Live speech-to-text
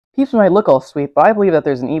Peeps might look all sweet, but I believe that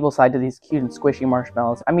there's an evil side to these cute and squishy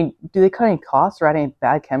marshmallows. I mean, do they cut any costs or add any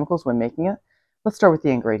bad chemicals when making it? Let's start with the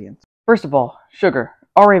ingredients. First of all, sugar.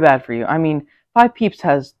 Already bad for you. I mean, 5 Peeps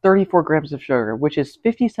has 34 grams of sugar, which is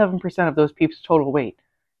 57% of those Peeps' total weight.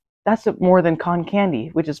 That's more than cotton candy,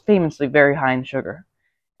 which is famously very high in sugar.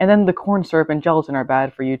 And then the corn syrup and gelatin are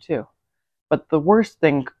bad for you too. But the worst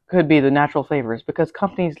thing could be the natural flavors, because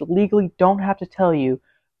companies legally don't have to tell you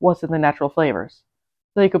what's in the natural flavors.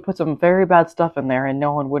 So you could put some very bad stuff in there and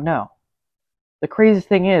no one would know. The craziest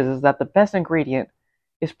thing is that the best ingredient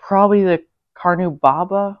is probably the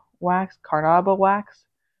carnauba wax,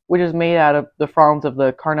 which is made out of the fronds of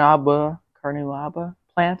the carnauba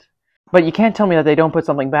plant. But you can't tell me that they don't put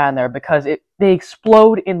something bad in there, because they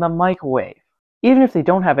explode in the microwave. Even if they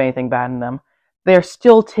don't have anything bad in them, they are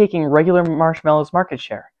still taking regular marshmallows' market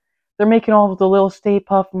share. They're making all of the little Stay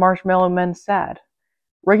Puft Marshmallow men sad.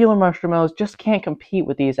 Regular marshmallows just can't compete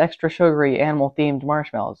with these extra sugary animal-themed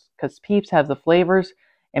marshmallows, because Peeps have the flavors,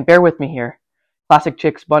 and bear with me here: classic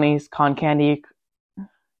Chicks Bunnies, Con Candy,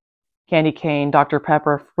 Candy Cane, Dr.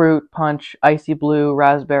 Pepper, Fruit Punch, Icy Blue,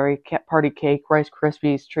 Raspberry, Party Cake, Rice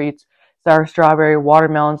Krispies Treats, Sour Strawberry,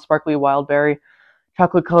 Watermelon, Sparkly Wild Berry,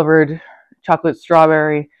 Chocolate-Covered Chocolate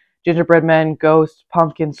Strawberry, Gingerbread Men, Ghosts,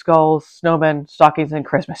 Pumpkin Skulls, Snowmen, Stockings, and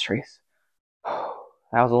Christmas Trees.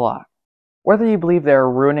 That was a lot. Whether you believe they're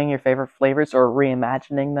ruining your favorite flavors or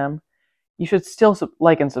reimagining them, you should still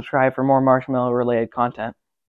like and subscribe for more marshmallow-related content.